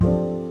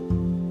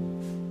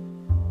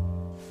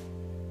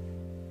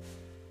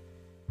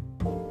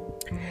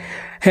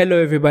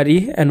Hello,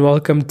 everybody, and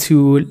welcome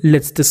to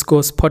Let's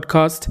Discourse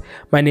podcast.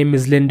 My name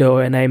is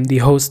Lindo, and I'm the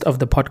host of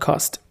the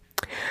podcast.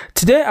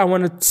 Today, I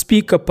want to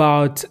speak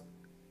about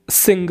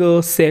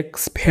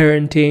single-sex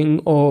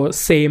parenting or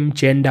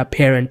same-gender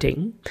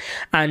parenting,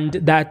 and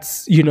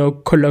that's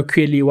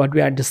colloquially what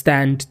we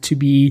understand to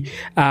be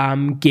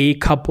gay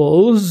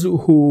couples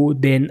who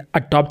then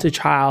adopt a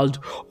child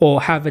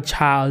or have a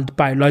child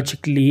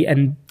biologically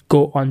and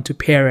go on to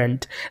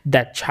parent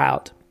that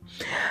child.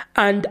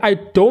 And I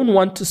don't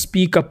want to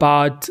speak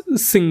about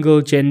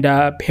single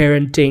gender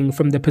parenting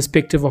from the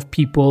perspective of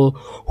people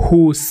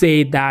who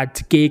say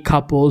that gay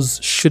couples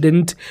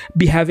shouldn't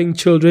be having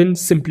children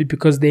simply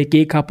because they're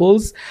gay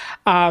couples.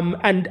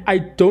 And I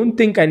don't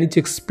think I need to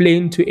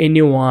explain to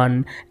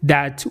anyone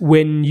that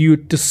when you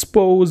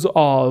dispose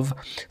of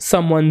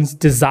someone's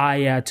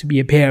desire to be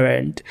a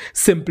parent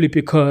simply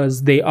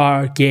because they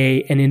are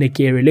gay and in a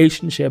gay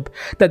relationship,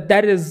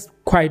 that is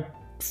quite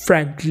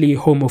frankly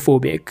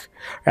homophobic,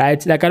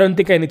 right? Like, I don't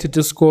think I need to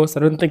discourse.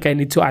 I don't think I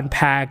need to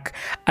unpack.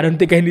 I don't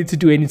think I need to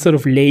do any sort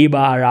of labor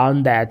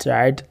around that,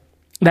 right?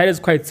 That is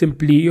quite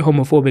simply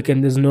homophobic,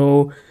 and there's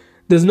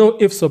no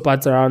ifs or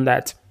buts around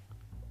that.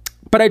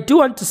 But I do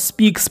want to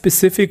speak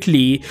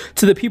specifically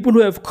to the people who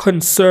have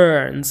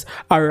concerns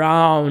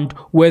around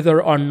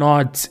whether or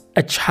not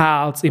a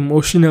child's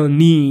emotional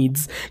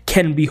needs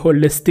can be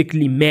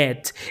holistically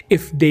met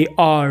if they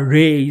are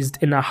raised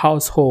in a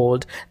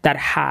household that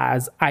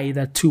has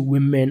either two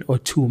women or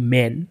two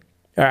men.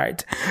 All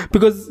right.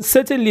 Because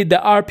certainly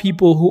there are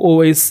people who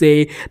always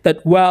say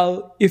that,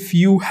 well, if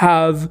you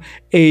have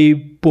a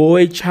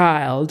boy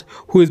child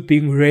who is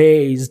being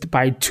raised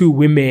by two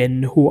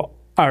women who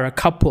are a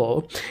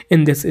couple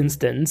in this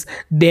instance,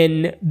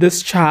 then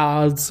this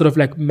child's sort of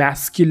like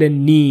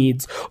masculine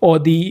needs or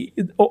the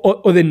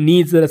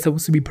needs that are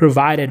supposed to be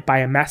provided by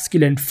a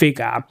masculine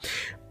figure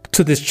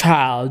to this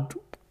child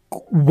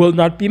will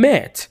not be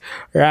met,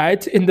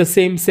 right? In the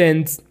same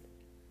sense,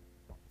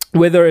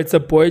 whether it's a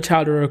boy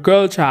child or a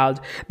girl child,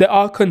 there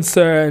are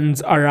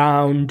concerns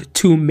around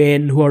two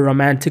men who are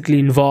romantically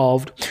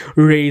involved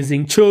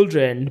raising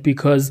children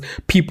because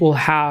people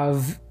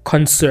have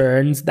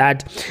concerns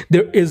that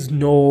there is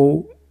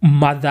no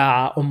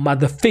mother or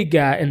mother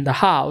figure in the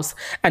house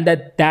and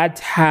that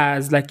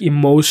has like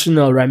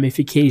emotional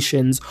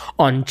ramifications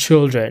on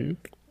children.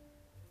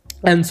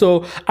 And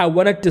so I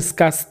want to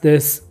discuss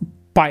this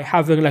by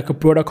having like a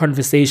broader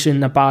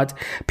conversation about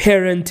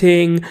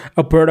parenting,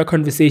 a broader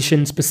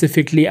conversation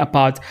specifically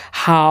about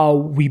how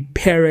we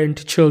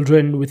parent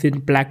children within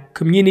Black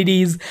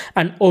communities,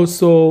 and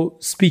also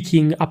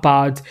speaking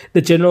about the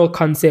general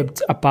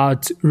concept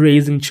about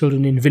raising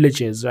children in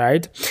villages,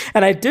 right?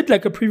 And I did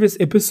like a previous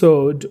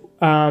episode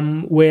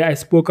where I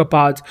spoke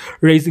about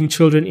raising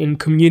children in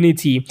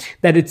community,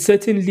 that it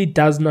certainly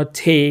does not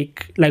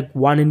take like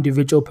one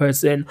individual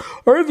person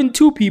or even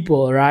two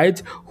people,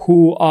 right,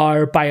 who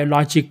are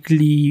biologically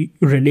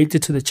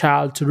related to the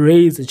child to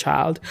raise a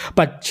child,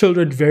 but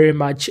children very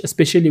much,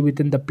 especially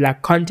within the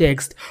Black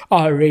context,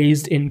 are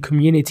raised in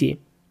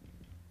community.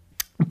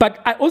 But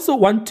I also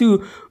want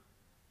to,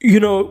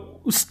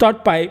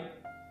 start by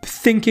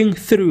thinking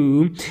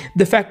through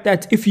the fact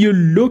that if you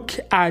look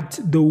at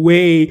the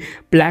way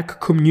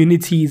Black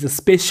communities,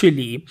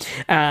 especially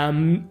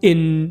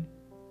in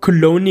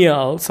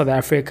colonial South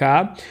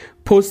Africa,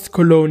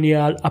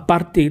 post-colonial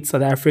apartheid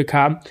South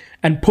Africa,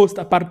 and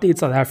post-apartheid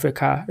South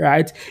Africa,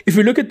 right? If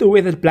you look at the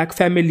way that Black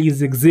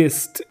families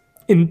exist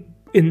in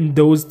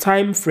those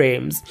time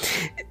frames,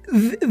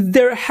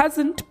 there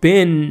hasn't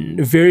been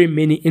very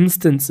many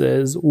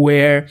instances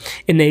where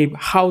in a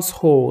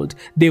household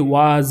there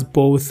was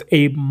both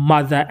a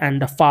mother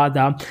and a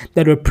father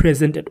that were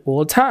present at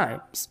all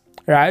times,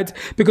 right?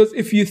 Because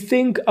if you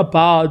think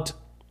about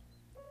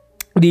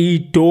the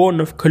dawn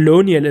of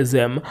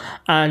colonialism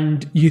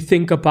and you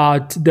think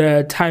about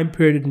the time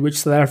period in which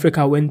South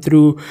Africa went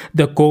through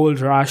the gold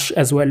rush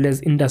as well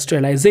as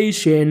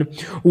industrialization,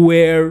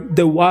 where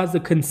there was a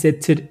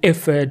concerted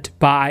effort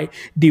by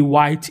the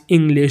white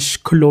English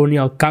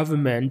colonial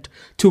government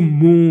to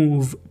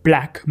move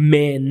Black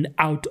men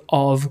out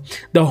of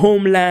the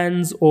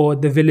homelands or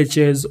the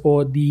villages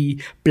or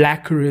the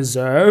Black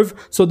reserve.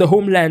 So the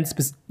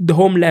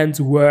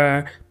homelands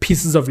were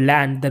pieces of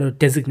land that were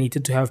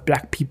designated to have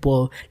Black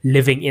people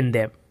living in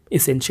them,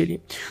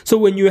 essentially. So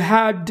when you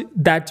had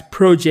that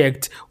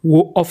project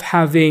of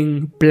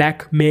having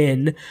Black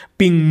men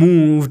being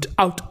moved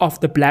out of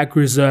the Black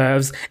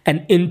reserves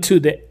and into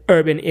the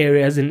urban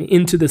areas and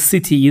into the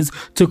cities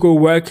to go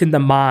work in the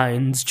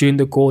mines during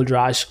the gold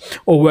rush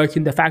or work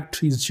in the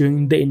factories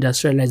during the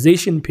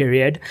industrialization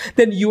period,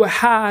 then you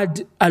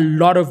had a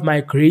lot of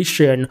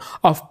migration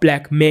of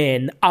Black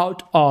men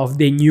out of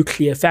their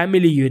nuclear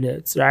family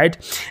units, right?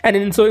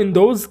 And so in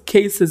those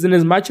cases, in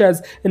as much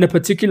as in a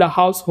particular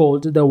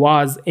household there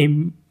was a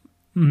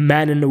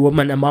man and a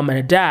woman, a mom and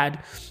a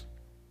dad,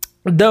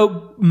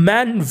 the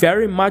man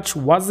very much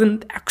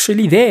wasn't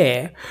actually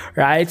there,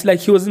 right? Like,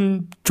 he was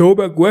in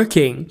Joburg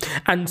working.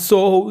 And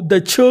so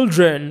the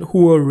children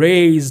who were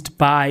raised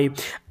by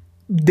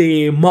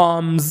their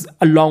moms,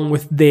 along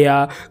with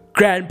their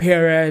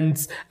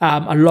grandparents,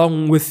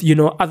 along with,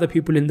 other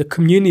people in the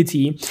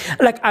community.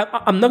 Like,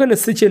 I'm not going to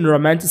sit here and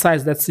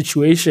romanticize that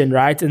situation,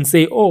 right? And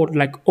say,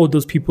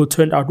 those people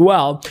turned out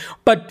well.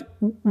 But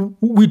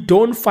we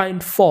don't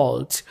find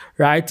fault,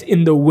 right,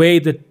 in the way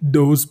that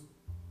those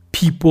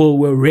people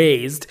were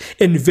raised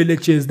in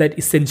villages that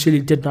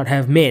essentially did not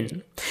have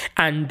men.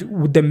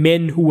 And the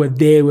men who were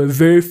there were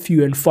very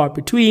few and far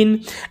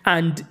between.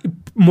 And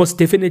most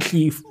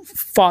definitely,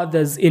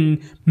 fathers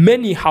in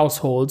many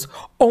households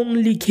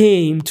only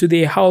came to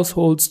their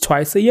households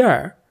twice a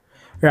year,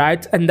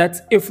 right? And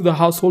that's if the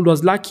household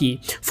was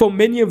lucky. For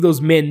many of those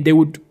men, they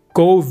would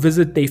go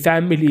visit their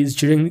families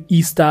during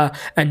Easter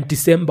and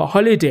December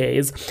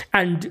holidays.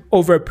 And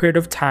over a period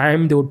of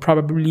time, they would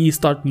probably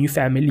start new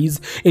families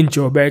in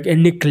Joburg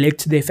and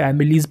neglect their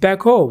families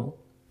back home.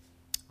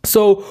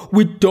 So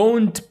we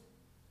don't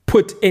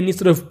put any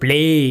sort of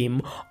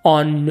blame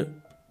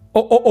on,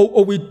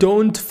 or we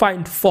don't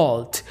find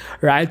fault,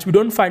 right? We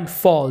don't find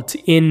fault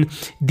in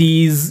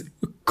these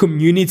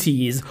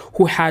communities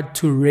who had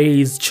to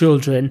raise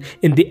children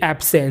in the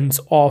absence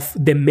of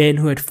the men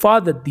who had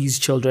fathered these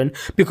children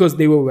because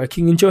they were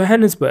working in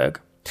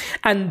Johannesburg.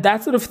 And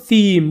that sort of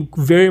theme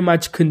very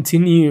much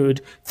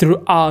continued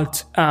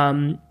throughout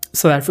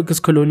South Africa's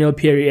colonial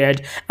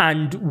period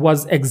and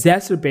was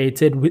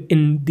exacerbated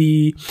during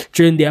the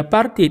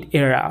apartheid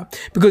era.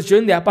 Because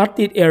during the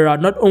apartheid era,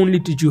 not only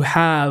did you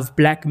have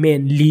black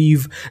men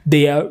leave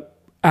their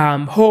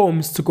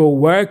homes to go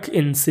work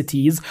in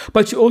cities,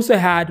 but you also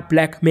had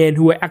black men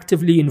who were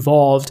actively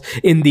involved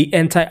in the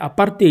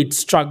anti-apartheid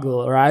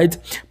struggle, right?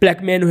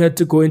 Black men who had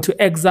to go into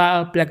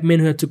exile, black men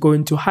who had to go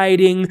into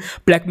hiding,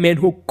 black men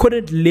who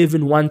couldn't live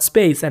in one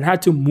space and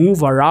had to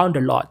move around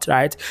a lot,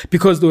 right?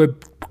 Because they were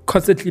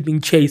constantly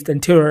being chased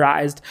and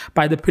terrorized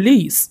by the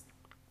police.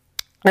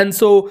 And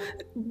so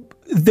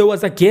there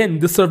was again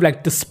this sort of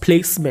like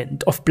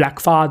displacement of black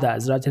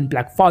fathers, right, and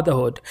black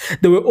fatherhood.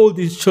 There were all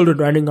these children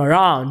running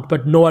around,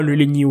 but no one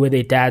really knew where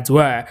their dads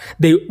were.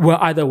 They were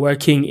either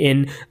working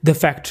in the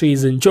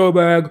factories in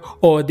Joburg,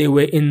 or they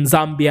were in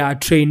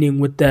Zambia training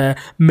with the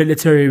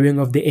military wing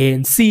of the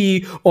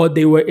ANC, or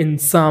they were in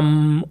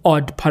some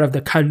odd part of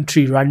the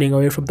country running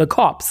away from the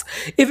cops.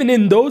 Even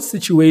in those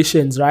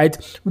situations, right,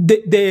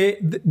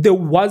 there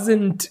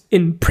wasn't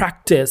in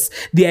practice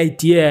the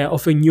idea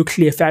of a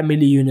nuclear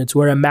family unit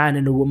where a man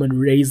and a woman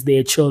raised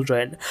their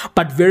children,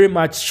 but very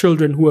much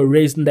children who were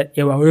raised in that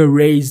era were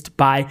raised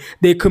by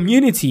their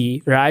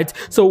community, right?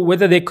 So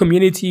whether their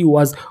community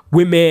was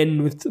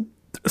women with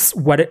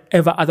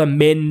whatever other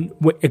men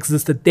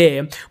existed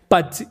there,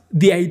 but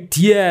the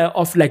idea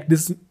of like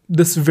but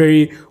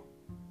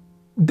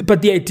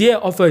the idea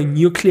of a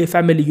nuclear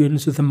family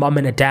unit with a mom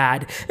and a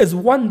dad is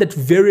one that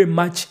very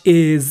much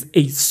is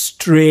a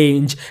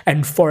strange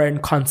and foreign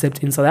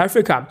concept in South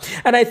Africa.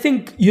 And I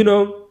think,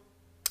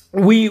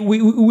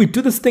 we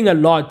do this thing a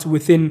lot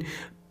within,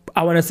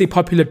 I want to say,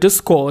 popular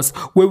discourse,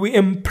 where we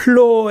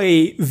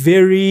employ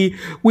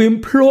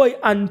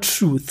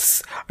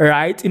untruths,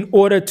 right, in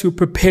order to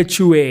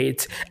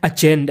perpetuate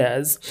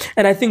agendas.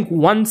 And I think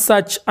one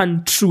such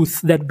untruth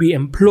that we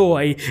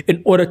employ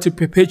in order to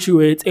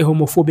perpetuate a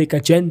homophobic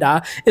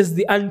agenda is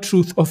the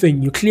untruth of a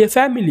nuclear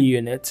family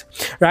unit,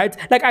 right?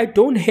 Like, I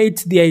don't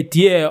hate the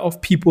idea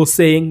of people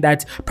saying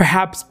that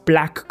perhaps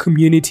black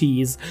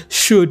communities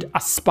should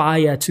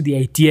aspire to the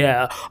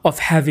idea of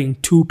having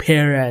two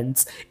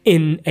parents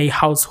in a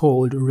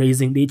household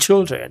raising their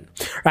children,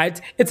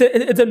 right?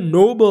 It's a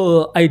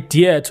noble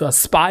idea to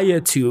aspire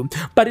to,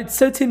 but it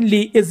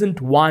certainly isn't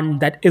one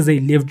that is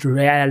a lived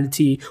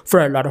reality for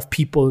a lot of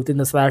people within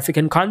the South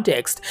African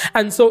context.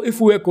 And so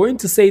if we're going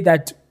to say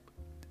that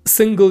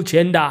single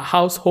gender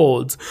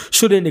households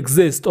shouldn't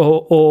exist,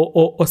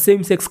 or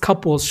same-sex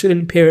couples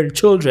shouldn't parent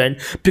children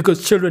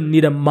because children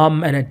need a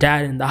mom and a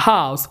dad in the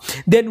house,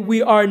 then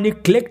we are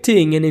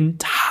neglecting an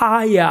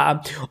entire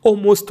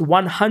almost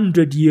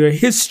 100-year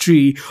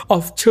history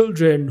of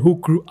children who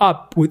grew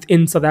up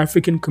within South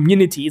African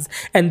communities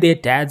and their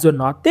dads were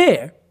not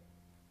there.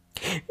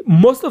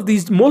 Most of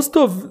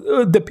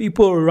the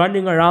people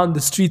running around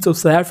the streets of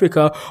South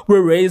Africa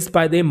were raised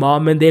by their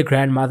mom and their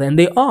grandmother and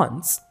their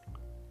aunts.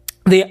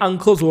 Their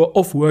uncles were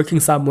off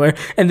working somewhere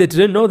and they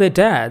didn't know their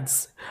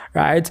dads,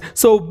 right?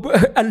 So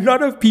a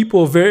lot of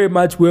people very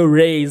much were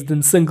raised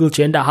in single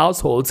gender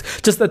households,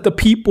 just that the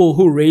people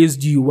who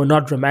raised you were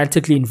not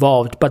romantically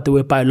involved, but they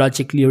were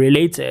biologically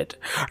related,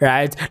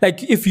 right?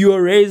 Like, if you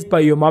were raised by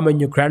your mom and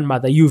your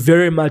grandmother, you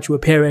very much were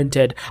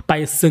parented by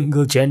a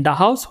single gender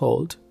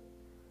household.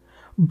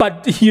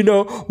 But, I don't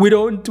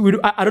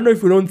know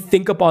if we don't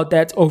think about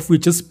that, or if we're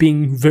just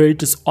being very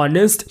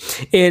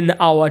dishonest in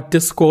our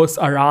discourse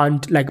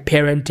around like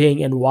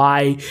parenting and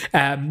why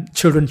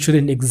children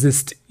shouldn't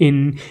exist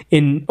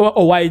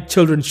or why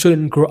children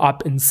shouldn't grow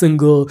up in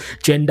single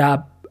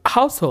gender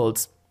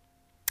households.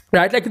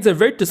 right? Like, it's a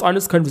very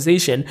dishonest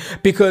conversation,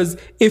 because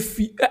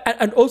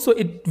and also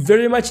it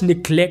very much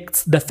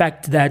neglects the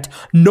fact that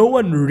no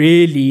one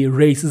really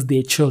raises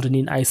their children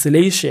in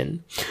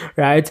isolation,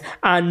 right?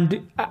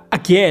 And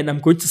again, I'm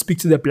going to speak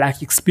to the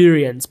Black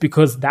experience,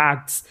 because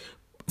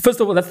first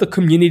of all, that's the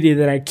community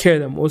that I care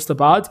the most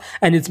about,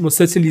 and it's most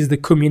certainly is the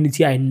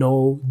community I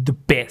know the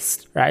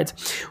best, right?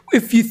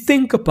 If you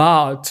think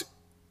about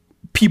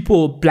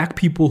Black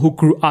people who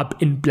grew up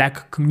in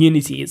Black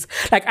communities,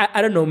 like,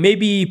 I don't know,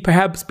 maybe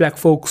perhaps Black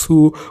folks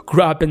who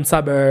grew up in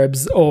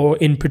suburbs or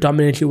in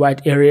predominantly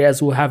white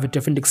areas will have a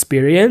different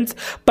experience.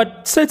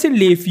 But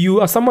certainly if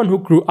you are someone who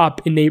grew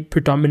up in a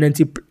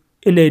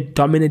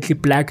dominantly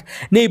Black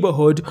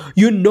neighborhood,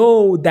 you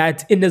know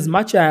that in as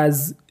much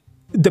as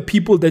the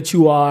people that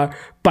you are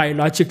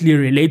biologically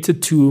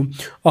related to,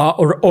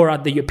 or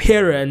rather your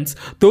parents,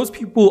 those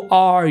people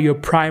are your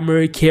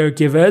primary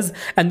caregivers,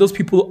 and those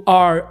people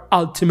are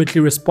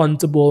ultimately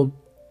responsible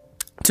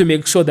to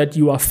make sure that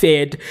you are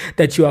fed,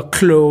 that you are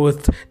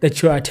clothed,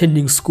 that you are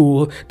attending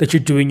school, that you're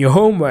doing your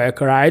homework,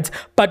 right?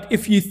 But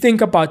if you think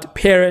about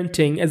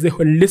parenting as a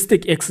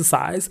holistic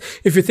exercise,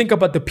 if you think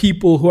about the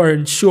people who are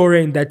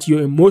ensuring that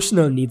your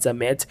emotional needs are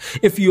met,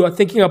 if you are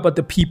thinking about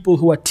the people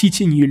who are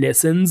teaching you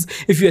lessons,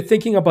 if you're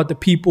thinking about the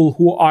people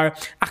who are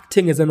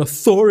acting as an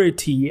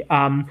authority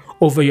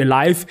over your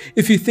life,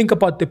 if you think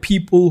about the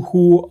people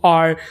who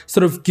are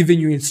sort of giving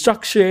you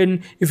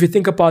instruction, if you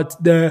think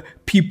about the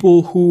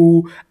people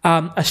who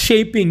are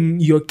shaping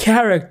your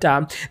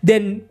character,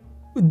 then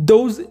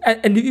those,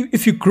 and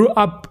if you grew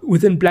up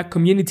within Black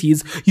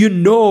communities, you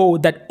know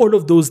that all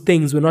of those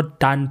things were not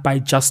done by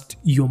just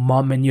your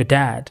mom and your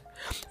dad,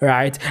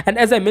 right? And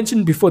as I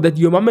mentioned before, that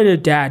your mom and your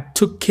dad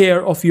took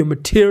care of your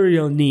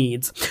material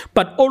needs,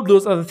 but all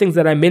those other things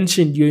that I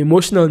mentioned, your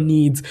emotional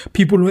needs,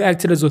 people who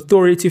acted as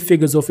authority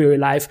figures of your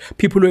life,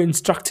 people who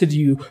instructed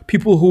you,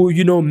 people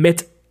who,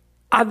 met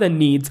other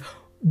needs,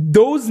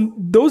 those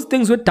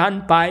things were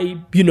done by,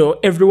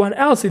 everyone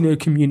else in your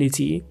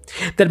community.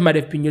 That might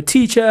have been your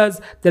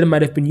teachers, that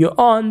might have been your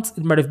aunts,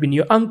 it might have been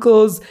your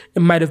uncles, it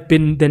might have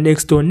been the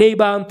next door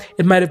neighbor,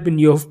 it might have been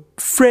your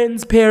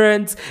friends'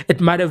 parents, it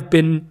might have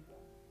been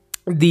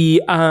the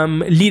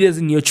leaders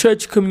in your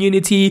church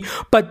community.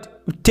 But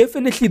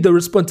definitely the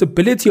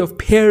responsibility of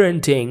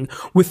parenting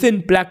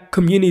within Black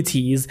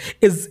communities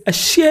is a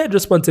shared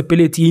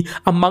responsibility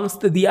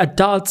amongst the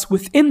adults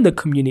within the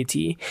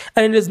community.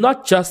 And it is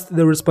not just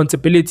the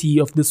responsibility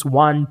of this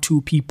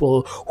 1-2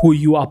 people who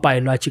you are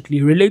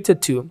biologically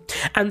related to.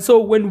 And so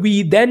when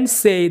we then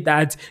say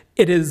that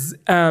it is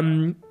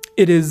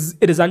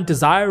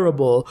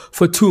undesirable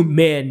for 2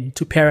 men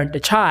to parent a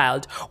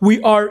child,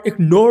 we are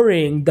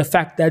ignoring the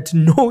fact that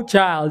no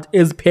child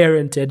is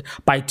parented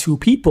by 2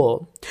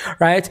 people,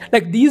 right?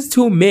 Like, these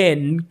 2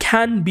 men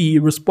can be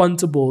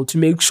responsible to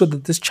make sure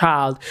that this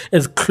child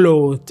is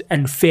clothed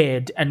and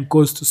fed and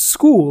goes to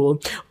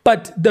school,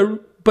 but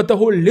the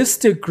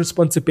holistic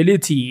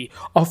responsibility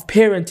of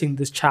parenting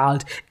this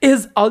child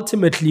is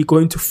ultimately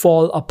going to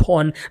fall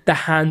upon the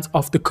hands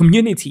of the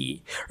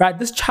community, right?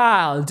 This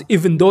child,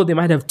 even though they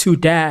might have 2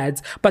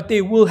 dads, but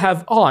they will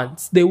have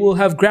aunts, they will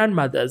have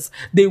grandmothers,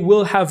 they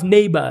will have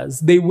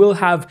neighbors, they will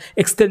have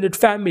extended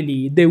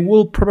family, they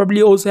will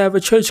probably also have a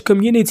church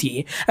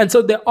community. And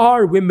so there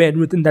are women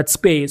within that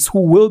space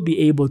who will be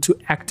able to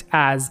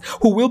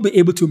who will be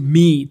able to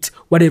meet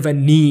whatever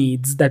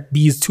needs that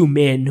these 2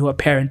 men who are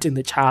parenting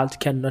the child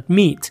cannot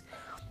meet.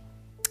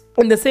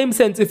 In the same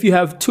sense, if you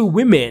have 2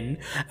 women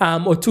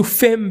or 2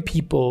 femme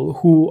people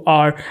who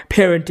are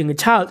parenting a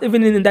child,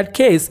 even in that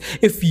case,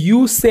 if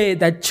you say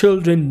that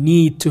children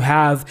need to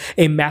have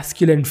a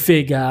masculine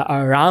figure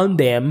around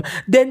them,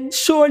 then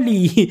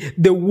surely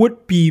there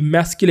would be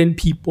masculine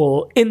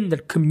people in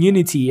that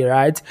community,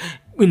 right?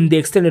 In the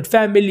extended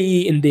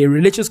family, in the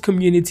religious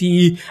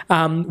community,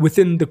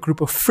 within the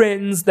group of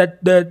friends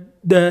that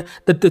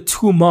the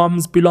 2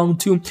 moms belong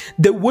to,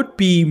 there would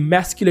be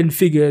masculine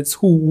figures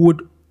who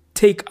would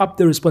take up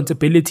the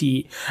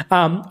responsibility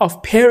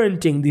of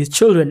parenting these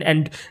children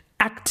and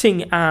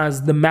acting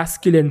as the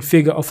masculine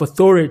figure of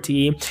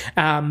authority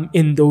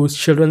in those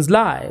children's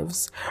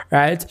lives,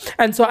 right?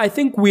 And so I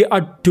think we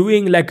are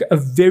doing like a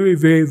very,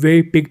 very,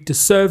 very big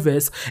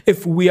disservice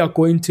if we are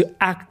going to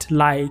act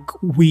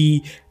like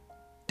we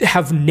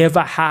have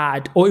never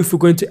had, or if we're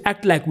going to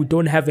act like we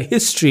don't have a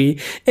history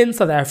in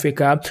South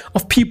Africa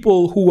of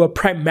people who were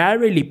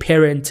primarily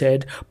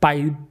parented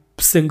by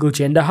single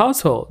gender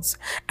households.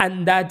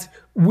 And that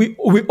we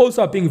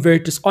also are being very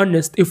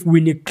dishonest if we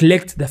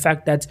neglect the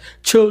fact that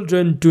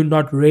children do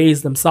not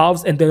raise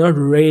themselves, and they're not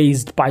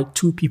raised by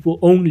 2 people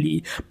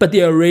only, but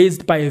they are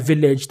raised by a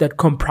village that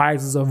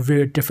comprises of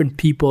very different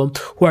people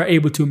who are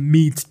able to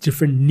meet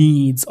different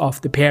needs of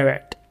the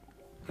parent.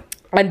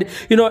 And,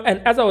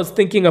 and as I was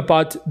thinking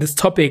about this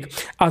topic,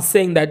 I was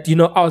saying that,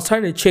 I was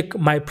trying to check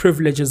my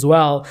privilege as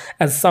well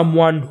as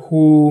someone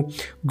who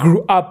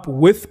grew up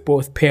with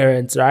both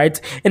parents,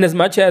 right? In as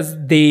much as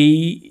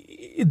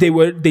they they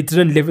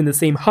didn't live in the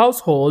same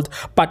household,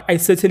 but I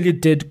certainly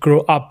did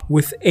grow up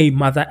with a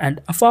mother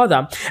and a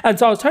father. And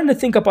so I was trying to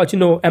think about,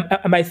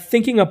 am I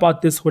thinking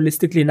about this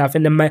holistically enough,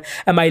 and am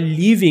I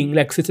leaving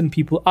like certain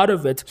people out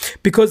of it?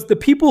 Because the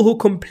people who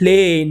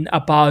complain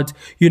about,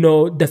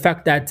 the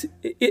fact that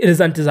it is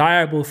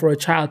undesirable for a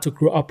child to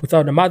grow up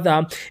without a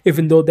mother,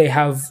 even though they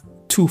have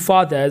two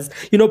fathers,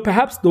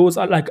 perhaps those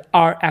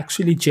are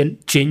actually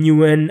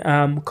genuine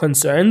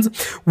concerns,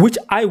 which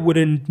I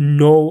wouldn't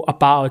know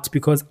about,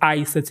 because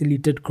I certainly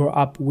did grow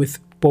up with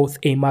both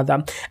a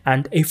mother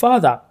and a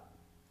father.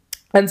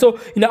 And so,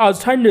 I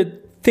was trying to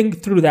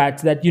think through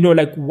that,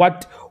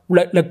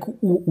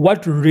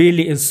 what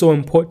really is so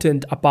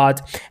important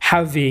about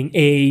having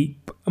a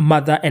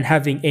mother and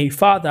having a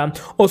father.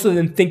 Also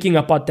then thinking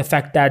about the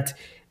fact that,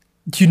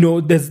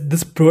 there's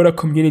this broader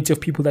community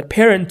of people that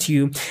parent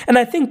you. And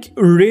I think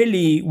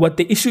really what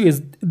the issue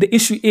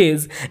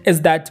is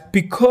that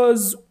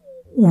because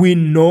we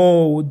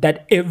know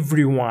that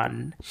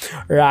everyone,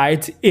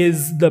 right,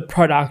 is the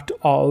product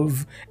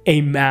of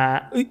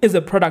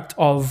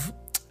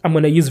I'm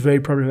going to use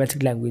very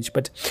problematic language,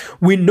 but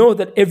we know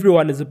that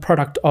everyone is a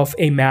product of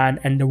a man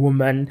and a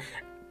woman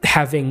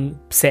having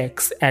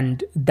sex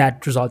and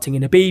that resulting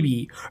in a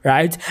baby,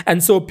 right?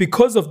 And so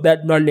because of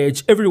that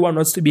knowledge, everyone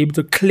wants to be able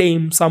to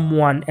claim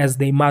someone as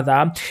their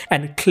mother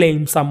and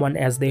claim someone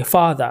as their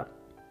father,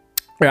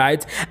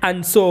 right?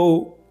 And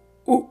so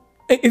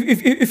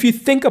if you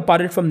think about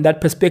it from that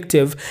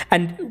perspective,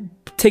 and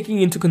taking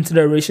into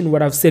consideration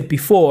what I've said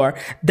before,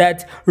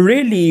 that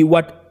really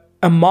what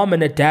a mom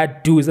and a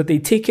dad do is that they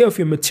take care of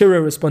your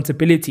material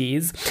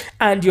responsibilities,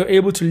 and you're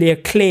able to lay a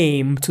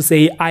claim to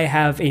say, I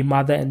have a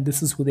mother and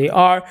this is who they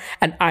are,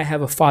 and I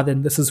have a father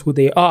and this is who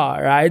they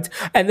are, right?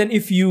 And then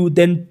if you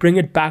then bring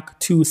it back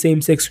to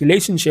same-sex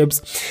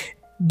relationships,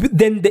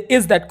 then there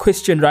is that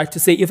question, right, to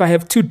say, if I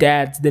have two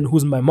dads, then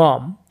who's my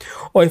mom?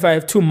 Or if I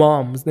have two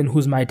moms, then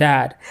who's my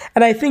dad?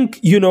 And I think,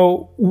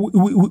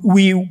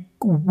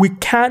 we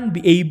can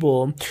be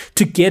able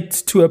to get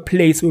to a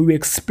place where we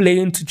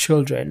explain to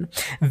children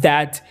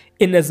that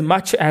in as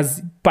much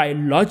as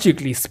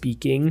biologically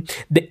speaking,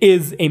 there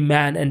is a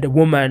man and a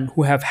woman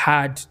who have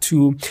had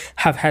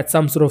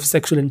some sort of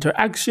sexual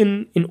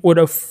interaction in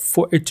order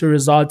for it to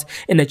result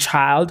in a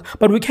child.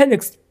 But we can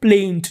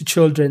explain to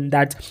children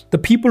that the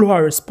people who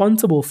are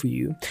responsible for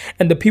you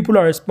and the people who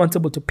are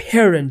responsible to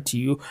parent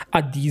you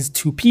are these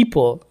two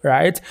people,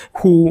 right?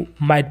 Who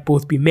might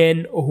both be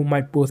men or who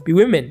might both be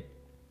women.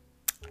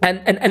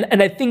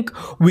 And I think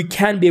we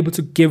can be able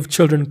to give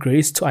children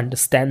grace to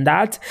understand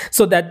that,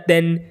 so that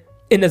then,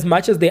 in as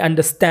much as they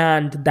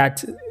understand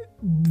that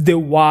there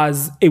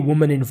was a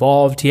woman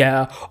involved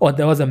here or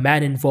there was a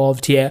man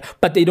involved here,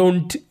 but they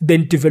don't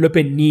then develop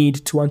a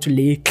need to want to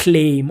lay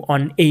claim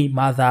on a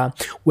mother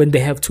when they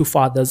have two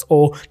fathers,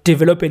 or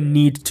develop a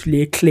need to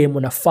lay claim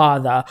on a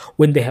father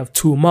when they have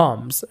two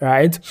moms,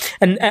 right?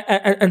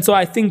 And so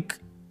I think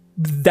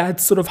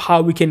that's sort of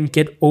how we can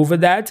get over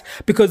that.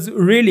 Because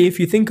really, if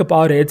you think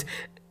about it,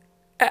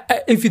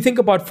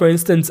 for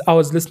instance, I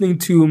was listening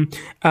to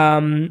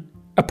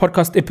a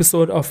podcast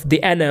episode of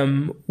The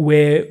Anam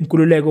where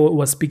Nkululeko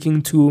was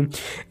speaking to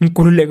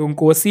Nkululeko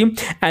Nkosi,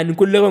 and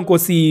Nkululeko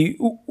Nkosi,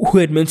 who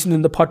had mentioned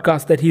in the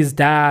podcast that his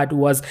dad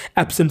was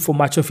absent for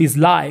much of his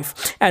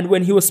life. And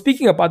when he was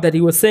speaking about that,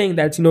 he was saying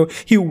that,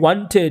 he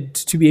wanted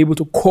to be able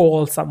to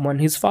call someone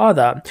his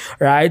father,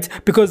 right?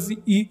 Because,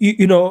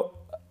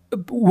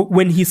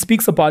 when he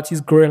speaks about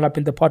his growing up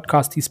in the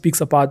podcast, he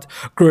speaks about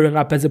growing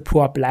up as a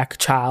poor black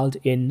child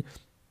in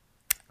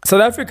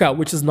South Africa,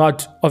 which is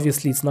not,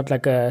 obviously, it's not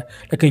like a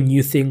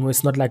new thing, or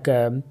it's not like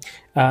a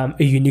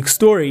unique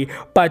story,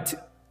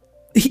 but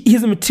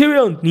his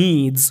material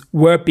needs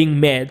were being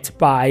met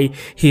by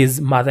his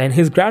mother and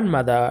his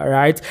grandmother,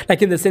 right?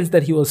 Like in the sense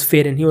that he was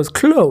fed and he was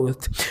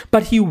clothed,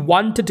 but he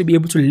wanted to be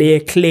able to lay a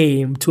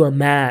claim to a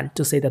man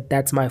to say that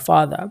that's my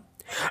father,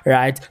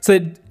 right? So,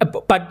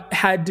 but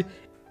had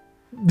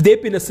there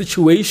been a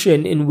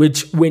situation in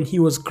which when he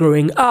was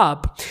growing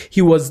up,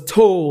 he was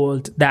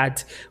told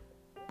that,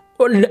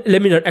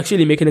 let me not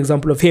actually make an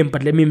example of him,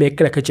 but let me make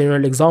like a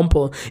general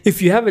example.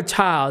 If you have a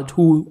child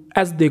who,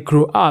 as they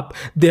grow up,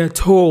 they're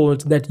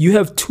told that you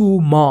have two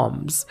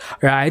moms,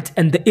 right?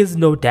 And there is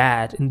no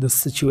dad in this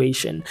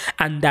situation.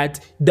 And that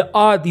there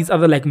are these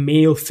other like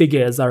male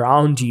figures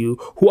around you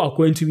who are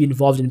going to be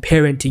involved in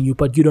parenting you,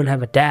 but you don't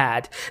have a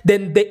dad.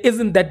 Then there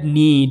isn't that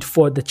need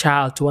for the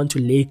child to want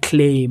to lay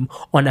claim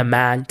on a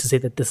man to say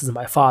that this is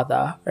my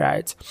father,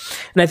 right?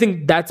 And I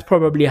think that's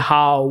probably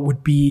how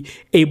would be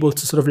able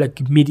to sort of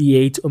like mediate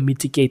or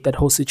mitigate that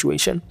whole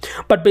situation.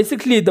 But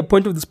basically, the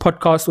point of this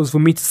podcast was for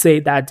me to say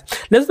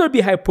that let's not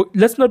be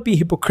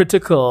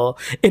hypocritical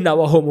in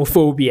our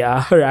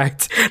homophobia,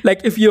 right? Like,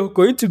 if you're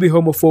going to be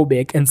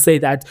homophobic and say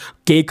that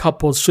gay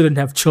couples shouldn't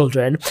have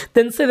children,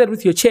 then say that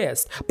with your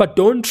chest. But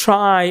don't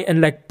try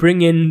and like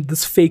bring in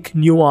this fake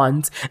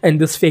nuance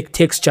and this fake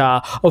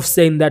texture of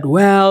saying that,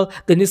 well,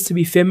 there needs to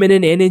be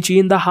feminine energy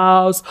in the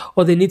house,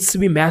 or there needs to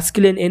be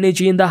masculine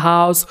energy in the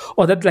house,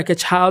 or that like a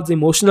child's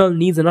emotional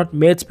needs are not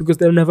met because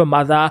they don't have a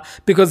mother,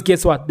 because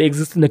guess what? They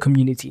exist in the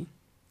community.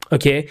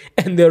 Okay,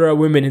 and there are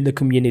women in the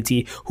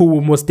community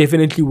who most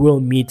definitely will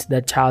meet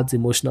that child's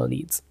emotional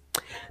needs.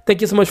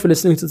 Thank you so much for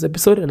listening to this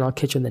episode, and I'll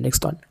catch you in the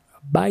next one.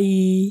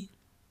 Bye.